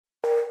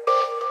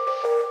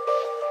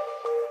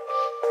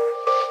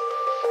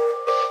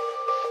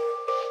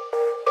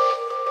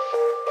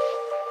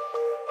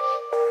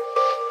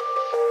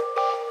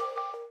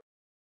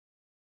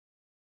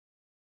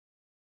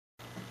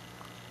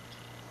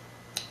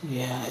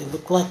Yeah, it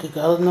looked like it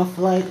got enough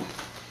light.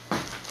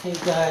 Hey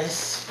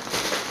guys,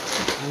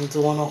 I'm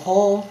doing a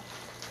haul.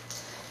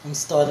 I'm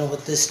starting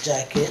with this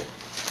jacket.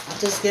 I'll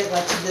just get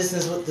right to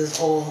business with this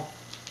haul.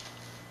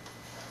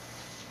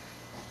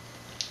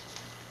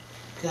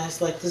 You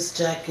guys like this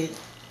jacket?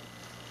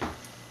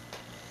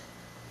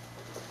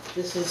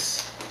 This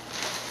is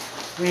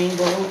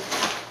rainbow.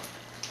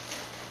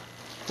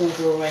 Going to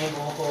do a rainbow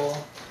haul.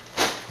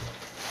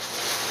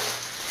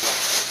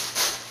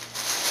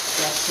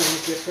 Got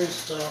some different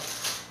stuff.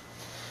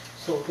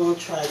 So we're going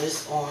to try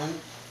this on.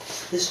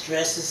 This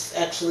dress is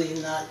actually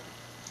not...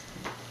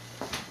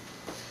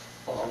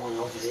 Oh, I went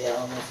over there. I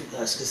don't know if you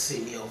guys can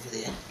see me over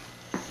there.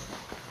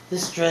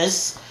 This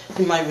dress,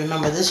 you might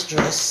remember this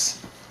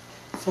dress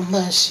from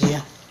last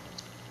year.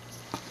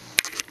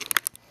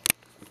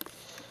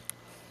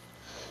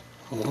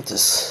 I want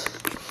this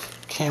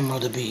camera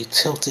to be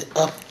tilted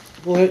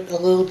upward a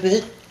little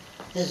bit.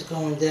 It's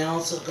going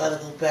down, so I've got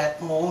to go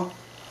back more.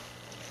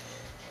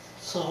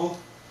 So,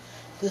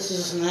 this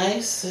is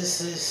nice.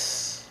 This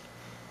is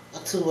a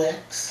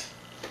 2X.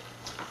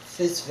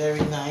 Fits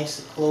very nice.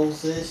 It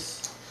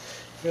closes.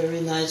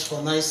 Very nice for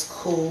a nice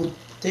cool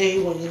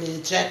day when you need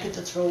a jacket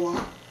to throw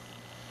on.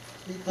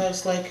 You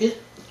guys like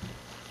it?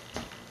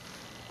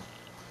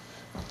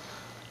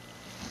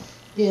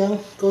 Yeah,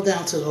 go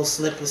down to those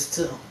slippers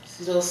too.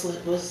 See those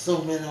slippers?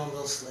 Zoom in on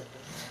those slippers.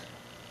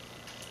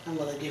 I'm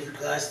going to give you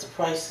guys the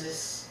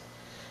prices.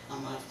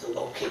 I'm going to have to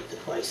locate the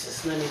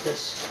prices. Let me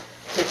just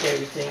take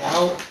everything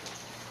out.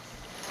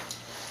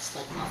 It's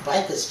like my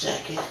biker's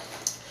jacket.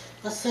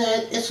 I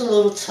said it's a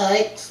little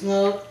tight,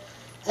 snug.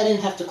 I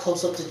didn't have to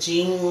close up the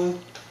jean one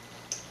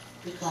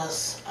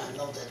because I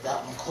know that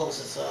that one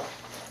closes up.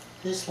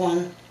 This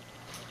one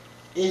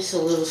is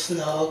a little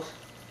snug,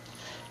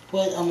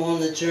 but I'm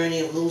on the journey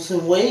of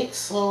losing weight,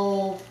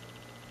 so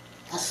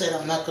I said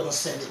I'm not going to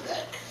send it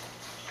back.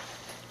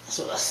 That's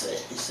what I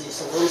said. You see, it's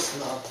a little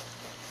snug.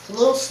 It's a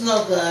little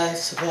snug,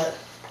 guys, but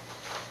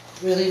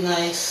really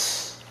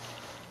nice.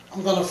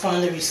 I'm going to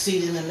find the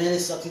receipt in a minute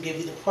so I can give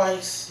you the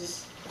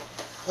prices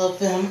of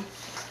them.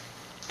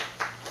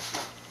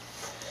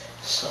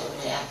 So,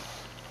 yeah.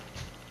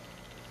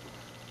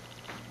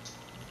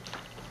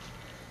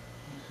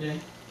 Okay.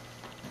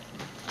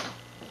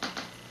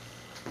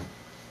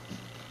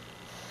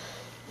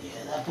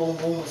 Yeah, that boom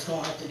boom is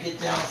going to have to get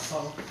down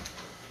some.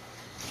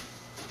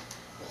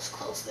 Let's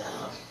close that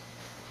up.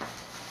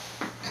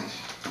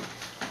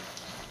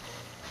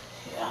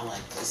 Yeah, I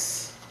like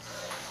this.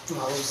 When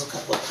I lose a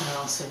couple of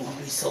pounds, it won't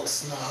be so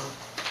snug.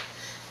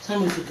 Tell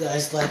me if you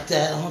guys like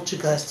that. I want you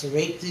guys to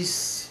rate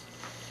these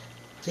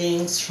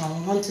things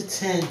from 1 to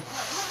 10.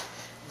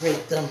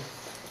 Rate them.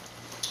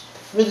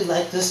 Really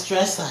like this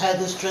dress. I had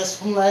this dress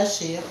from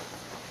last year.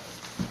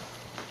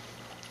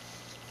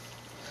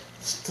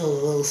 Still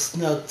a little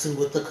snug too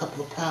with a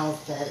couple of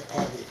pounds that it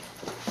added.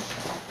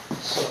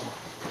 So,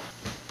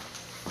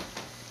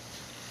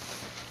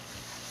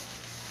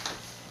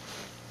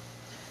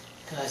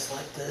 you guys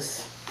like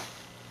this?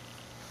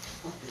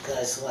 Hope you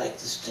guys like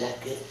this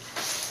jacket.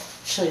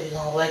 I'm sure you're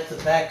gonna like the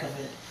back of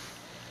it.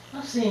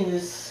 I've seen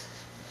this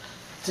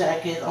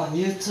jacket on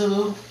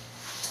YouTube.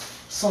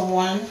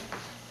 Someone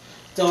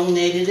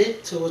donated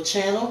it to a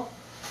channel.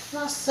 And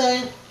I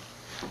said,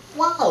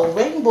 wow,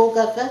 Rainbow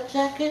got that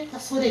jacket?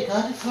 That's where they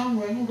got it from,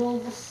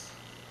 Rainbows?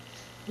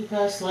 You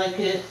guys like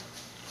it?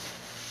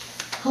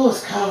 Oh,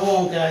 it's kind of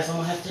warm, guys. I'm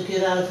going to have to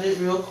get out of it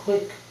real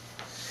quick.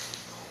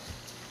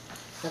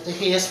 Got the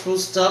hair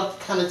spruced up.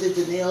 Kind of did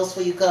the nails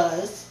for you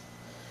guys.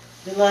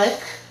 You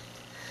like?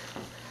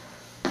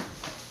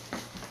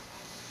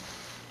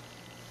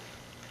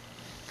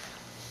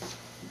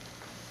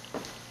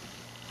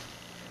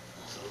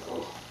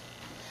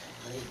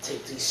 I need to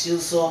take these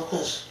shoes off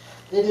because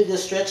they need to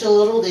stretch a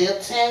little. They're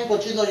 10,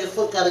 but you know your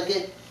foot got to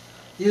get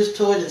used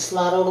to it and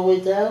slide all the way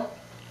down.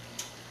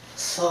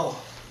 So,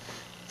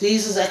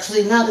 these is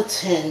actually not a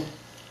 10.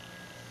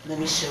 Let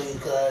me show you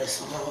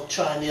guys. I'm going to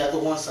try the other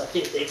ones. I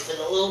think they fit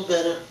a little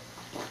better.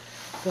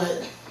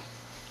 But,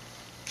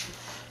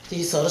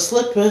 these are the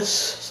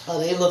slippers. How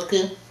they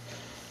looking.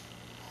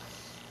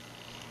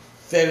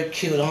 Very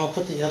cute. I'm going to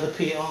put the other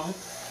pair on.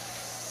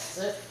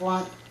 That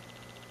front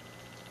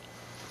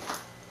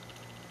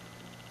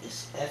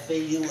is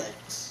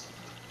FAUX.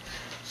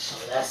 So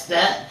that's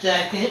that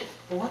jacket.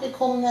 Why are they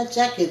calling that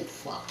jacket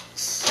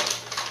Fox?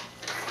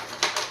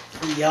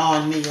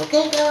 Beyond me.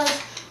 Okay,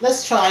 guys?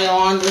 Let's try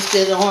on. Let's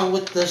get on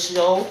with the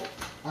show.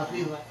 I'll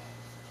be right.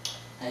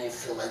 I didn't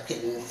feel like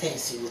getting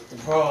fancy with the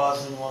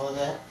bras and all of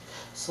that.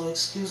 So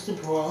excuse the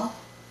bra.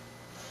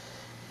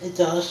 It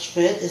does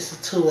fit. It's a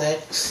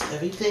 2X.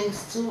 Everything's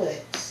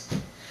 2X.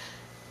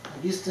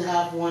 I used to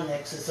have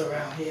 1X's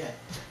around here.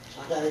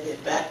 So I gotta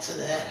get back to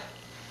that.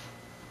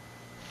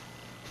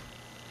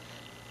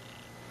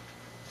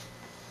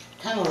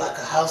 Kind of like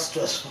a house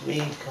dress for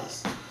me,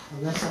 because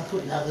unless I'm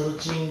putting that little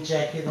jean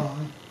jacket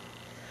on,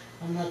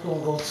 I'm not going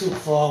to go too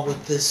far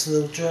with this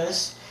little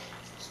dress.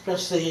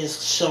 Especially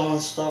it's showing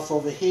stuff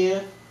over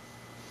here.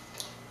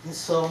 And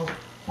so,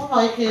 I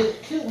like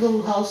it. Cute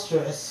little house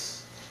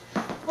dress.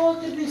 Or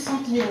it could be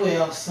something you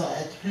wear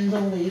outside, depending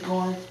on where you're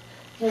going.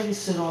 Maybe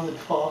sit on the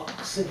park,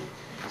 sit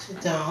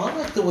down. I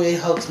like the way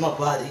it hugs my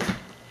body.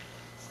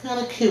 It's kind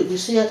of cute. You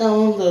see, I got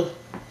on the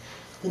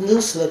new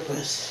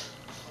slippers.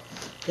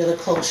 Get a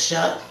close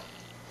shot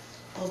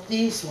of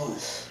these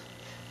ones.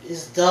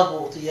 It's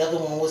double. The other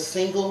one was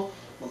single,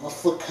 but my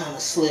foot kind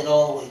of slid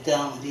all the way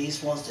down. And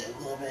these ones, they're a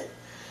little bit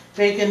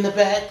big in the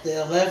back.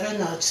 They're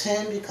 11 or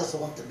 10 because I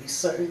want to be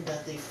certain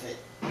that they fit.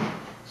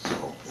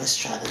 So let's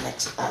try the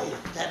next item.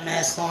 That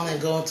mask on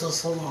and go into a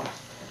salon.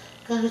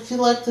 Guys, you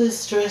like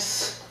this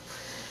dress?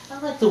 I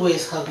like the way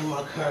it's hugging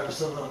my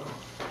curves a little.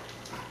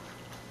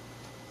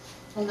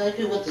 I like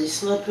it with these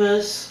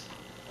slippers.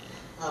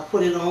 I'll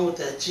put it on with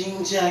that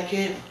jean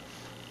jacket.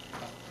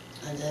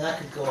 And then I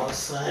could go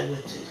outside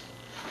with it.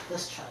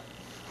 Let's try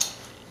it.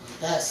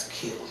 That's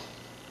cute.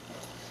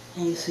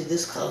 And you see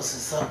this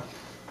closes up.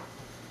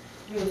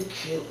 Really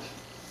cute.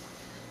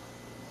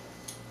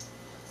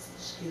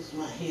 Excuse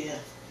my hair.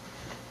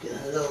 Getting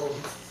a little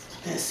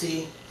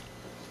messy.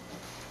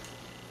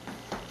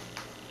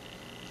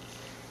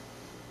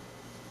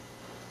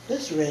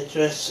 This red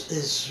dress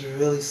is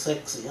really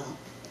sexy, huh?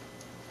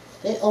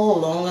 They all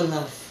long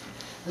enough.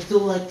 I do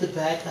like the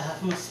back. I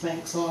have my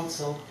Spanx on,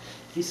 so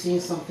if you see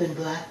something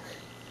black,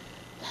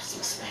 that's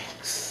my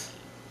Spanx.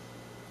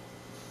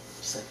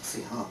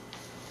 Sexy, huh?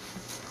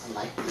 I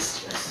like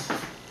this dress.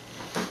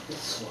 This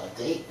is for a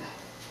date.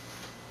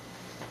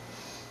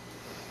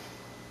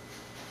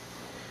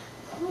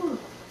 Ooh.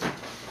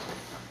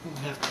 I'm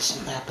gonna have to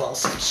snap out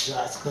some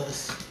shots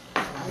because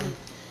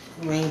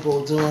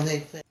rainbow doing their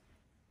thing.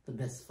 The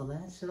best for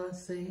last, should I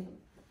say?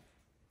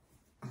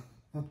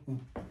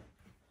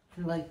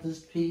 You like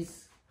this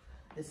piece?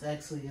 It's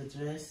actually a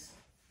dress,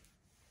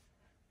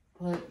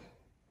 but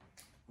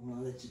I'm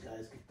gonna let you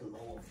guys get the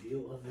lower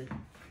view of it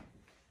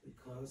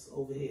because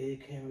over here you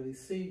can't really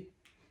see.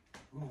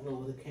 I'm gonna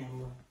lower the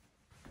camera.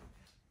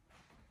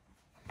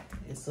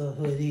 It's a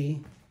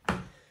hoodie,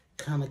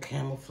 kind of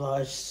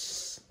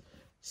camouflage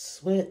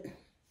sweat.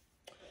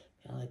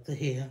 I like the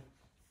hair.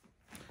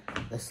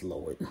 Let's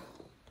lower it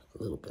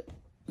a little bit.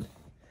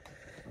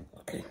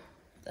 Okay,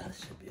 that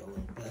should be a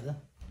little better.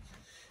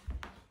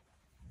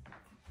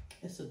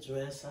 It's a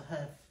dress I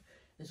have.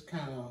 It's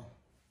kind of,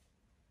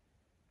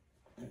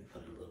 let me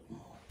put it a little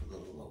more, a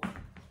little lower.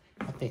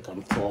 I think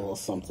I'm tall or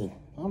something.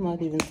 I'm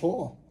not even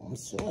tall. I'm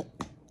short.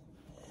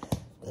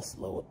 Let's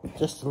lower it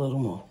just a little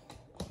more.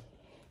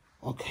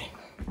 Okay.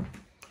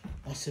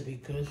 That should be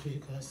good for you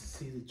guys to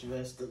see the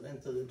dress, the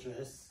length of the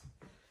dress.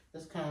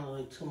 It's kind of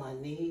like to my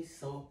knees,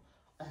 so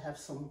I have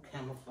some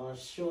camouflage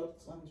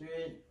shorts under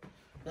it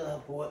that I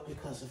bought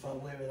because if I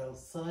wear it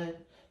outside,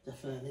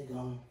 definitely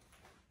gonna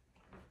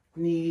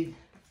need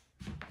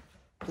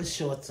the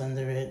shorts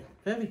under it.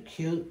 Very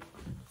cute.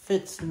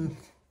 Fits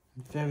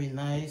very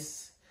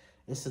nice.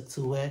 It's a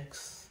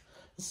 2X.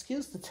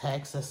 Excuse the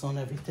tags that's on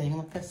everything.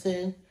 Like I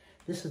said,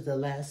 this is the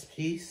last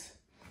piece.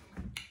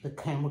 The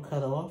camera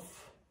cut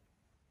off.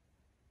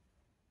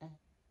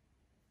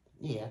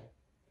 Yeah.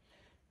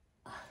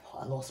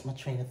 I lost my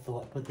train of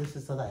thought, but this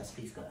is the last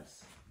piece,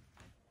 guys.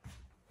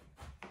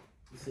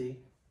 You see?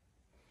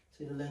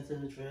 See the length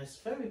of the dress?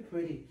 Very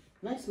pretty.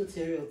 Nice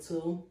material,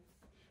 too.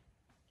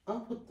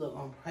 I'll put the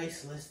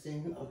price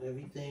listing of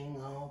everything.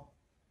 I'll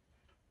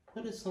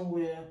put it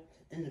somewhere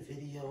in the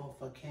video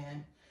if I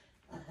can.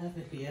 I have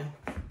it here.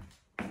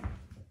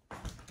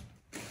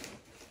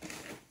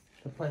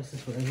 The prices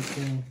for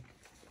everything.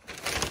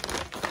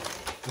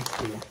 It's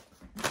here.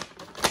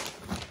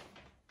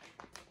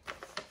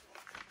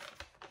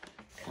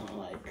 Kind of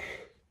like,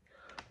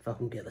 if I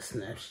can get a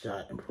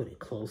snapshot and put it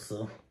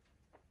closer,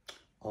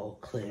 all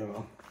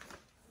clearer.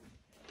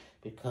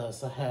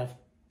 Because I have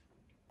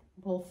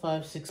about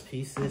 5-6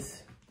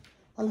 pieces.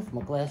 I left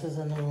my glasses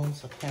in the room,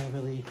 so I can't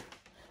really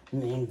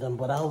name them,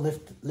 but I'll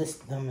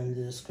list them in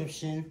the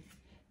description.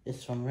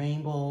 It's from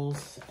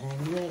Rainbows,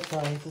 and yeah,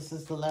 guys, this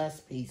is the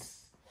last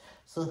piece.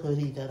 It's a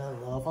hoodie that I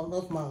love. I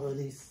love my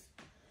hoodies.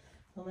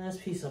 The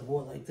last piece I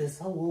bought like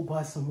this. I will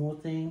buy some more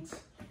things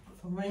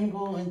from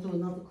Rainbow and do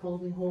another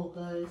clothing haul,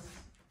 guys.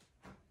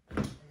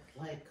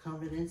 Like,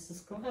 comment, and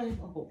subscribe.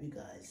 I hope you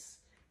guys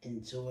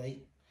enjoy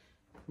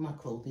my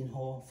clothing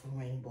haul from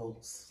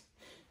Rainbows.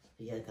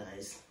 Yeah,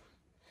 guys,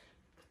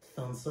 put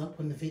the thumbs up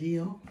on the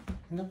video.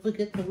 And don't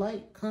forget to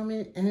like,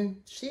 comment,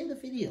 and share the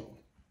video.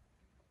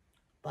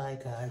 Bye,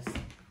 guys.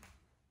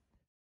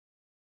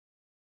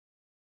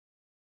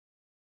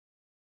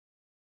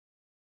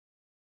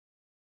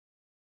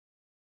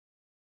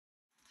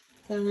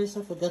 Guys,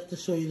 I forgot to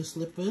show you the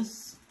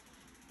slippers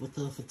with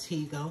the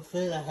fatigue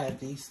outfit. I had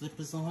these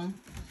slippers on,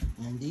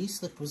 and these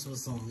slippers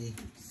was only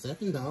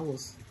 $7.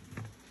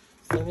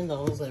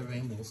 $7 at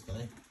Rainbows,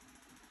 guys.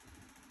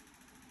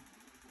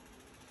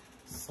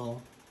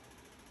 So,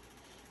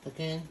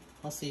 again,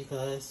 I'll see you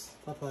guys.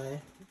 Bye-bye.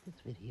 Give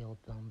this video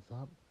a thumbs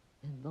up.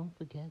 And don't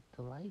forget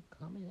to like,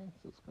 comment, and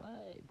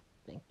subscribe.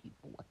 Thank you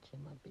for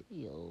watching my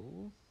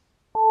videos.